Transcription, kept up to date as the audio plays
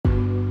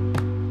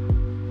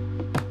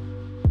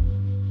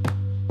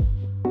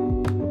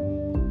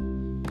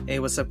Hey,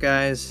 what's up,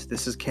 guys?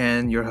 This is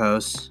Ken, your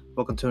host.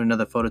 Welcome to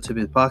another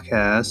Phototube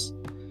podcast.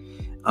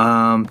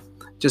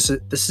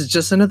 This is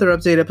just another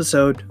update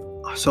episode.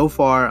 So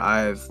far,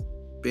 I've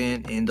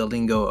been in the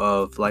lingo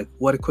of like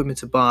what equipment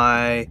to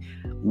buy,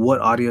 what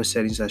audio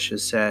settings I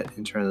should set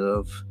in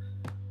terms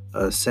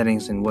of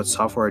settings, and what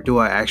software do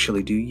I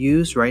actually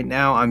use. Right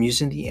now, I'm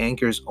using the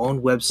Anchor's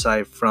own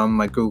website from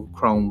my Google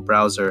Chrome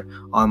browser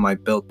on my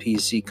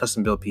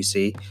custom built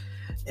PC,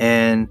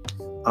 and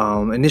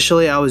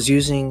initially I was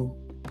using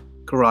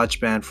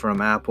GarageBand from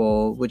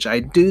Apple, which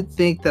I do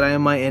think that I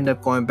might end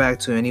up going back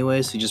to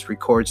anyways to just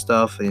record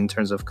stuff in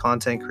terms of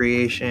content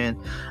creation,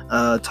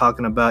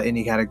 talking about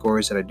any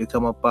categories that I do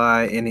come up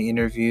by, any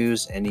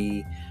interviews,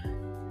 any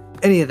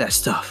of that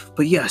stuff.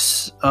 But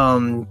yes,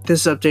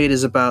 this update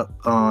is about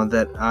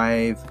that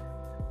I've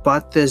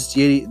bought this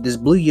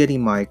Blue Yeti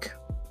mic.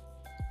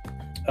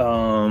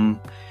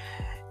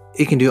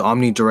 It can do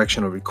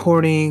omnidirectional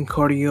recording,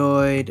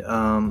 cardioid,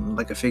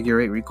 like a figure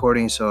eight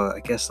recording, so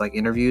I guess like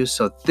interviews.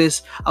 So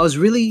I was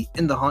really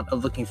in the hunt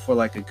of looking for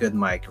like a good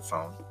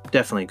microphone.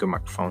 Definitely a good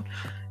microphone.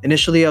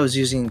 Initially, I was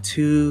using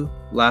two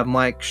lav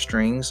mic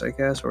strings, I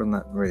guess, or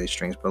not really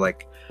strings, but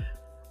like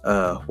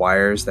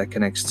wires that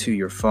connects to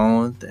your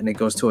phone, and it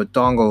goes to a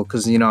dongle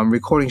because, I'm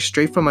recording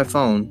straight from my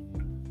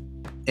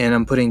phone, and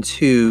I'm putting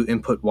two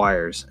input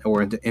wires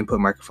or input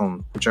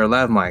microphone, which are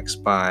lav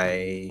mics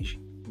by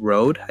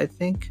Rode, I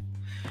think,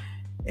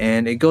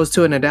 and it goes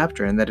to an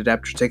adapter, and that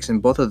adapter takes in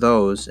both of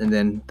those, and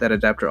then that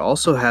adapter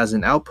also has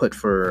an output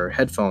for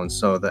headphones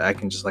so that I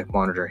can just like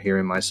monitor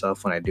hearing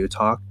myself when I do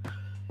talk.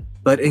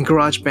 But in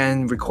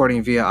GarageBand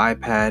recording via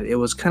iPad, it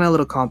was kind of a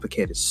little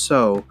complicated,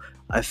 so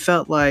I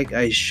felt like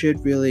I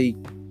should really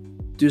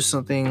do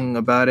something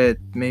about it,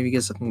 maybe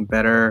get something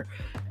better,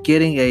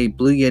 getting a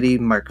Blue Yeti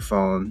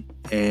microphone,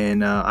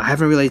 and I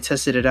haven't really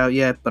tested it out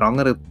yet, but I'm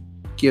gonna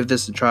give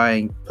this a try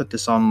and put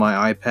this on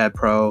my iPad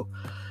Pro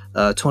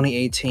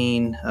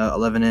 2018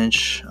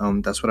 11-inch.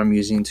 That's what I'm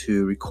using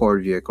to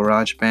record via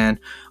GarageBand,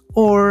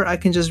 or I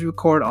can just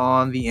record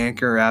on the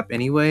Anchor app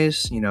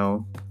anyways,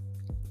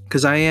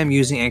 because I am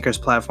using Anchor's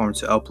platform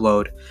to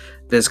upload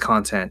this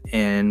content.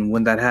 And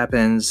when that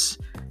happens,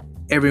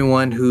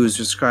 everyone who's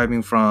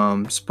subscribing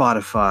from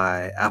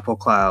Spotify,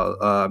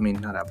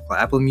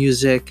 Apple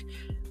Music,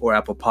 or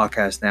Apple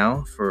Podcasts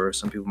now, for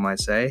some people might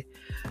say.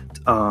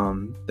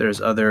 There's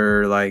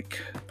other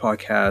like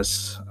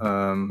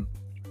podcast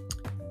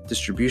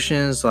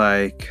distributions,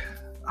 like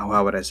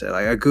how would I say,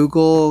 like a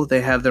Google,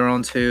 they have their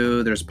own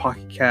too. There's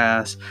Pocket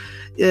Cast.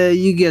 Yeah,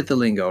 you get the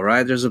lingo,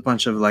 right? There's a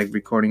bunch of like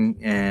recording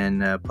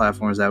and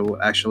platforms that will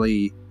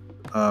actually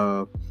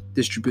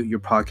distribute your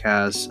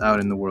podcast out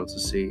in the world to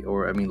see,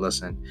 or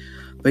listen.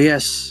 But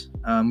yes,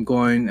 I'm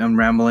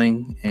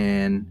rambling,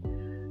 and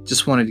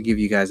just wanted to give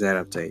you guys that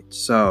update.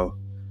 So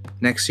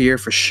next year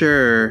for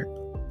sure,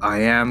 I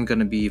am going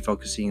to be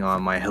focusing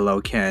on my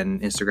Hello Ken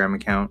Instagram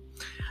account.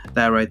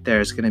 That right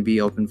there is going to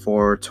be open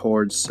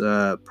towards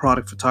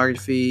product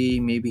photography,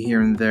 maybe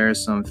here and there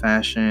some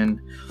fashion,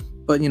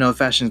 but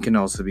fashion can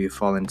also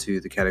fall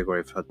into the category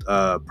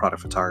of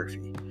product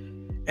photography.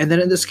 And then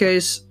in this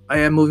case, I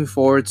am moving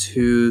forward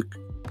to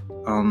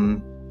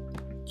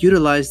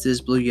utilize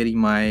this Blue Yeti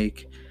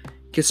mic,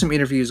 get some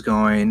interviews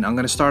going. I'm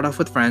going to start off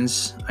with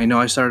friends. I know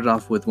I started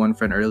off with one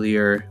friend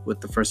earlier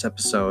with the first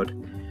episode.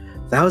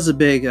 That was a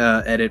big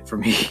edit for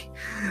me.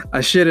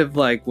 I should have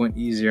went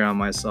easier on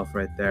myself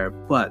right there.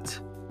 But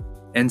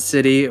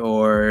NCity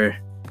or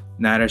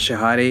Nader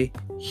Shahadi,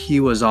 he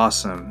was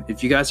awesome.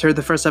 If you guys heard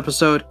the first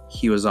episode,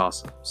 he was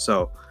awesome.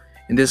 So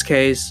in this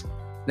case,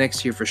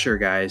 next year for sure,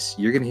 guys,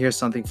 you're going to hear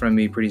something from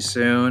me pretty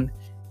soon.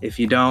 If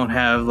you don't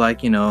have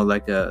like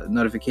a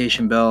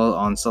notification bell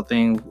on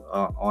something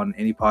on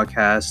any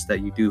podcast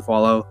that you do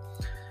follow,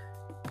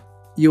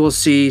 you will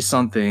see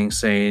something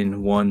saying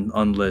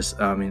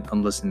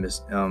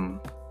unlistened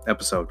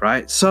episode,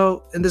 right?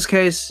 So in this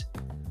case,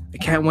 I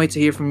can't wait to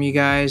hear from you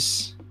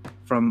guys,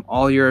 from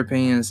all your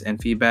opinions and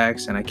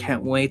feedbacks, and I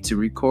can't wait to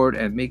record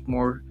and make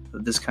more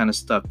of this kind of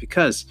stuff,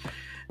 because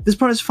this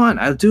part is fun.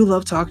 I do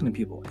love talking to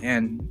people,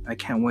 and I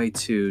can't wait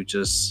to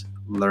just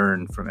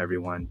learn from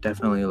everyone.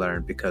 Definitely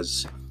learn,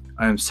 because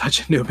I am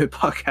such a noob at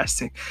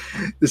podcasting.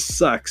 This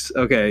sucks.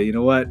 Okay, you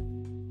know what?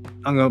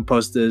 I'm going to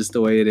post this the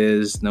way it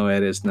is. No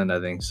edits, no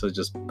nothing. So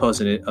just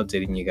posting it,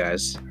 updating you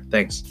guys.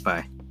 Thanks.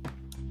 Bye.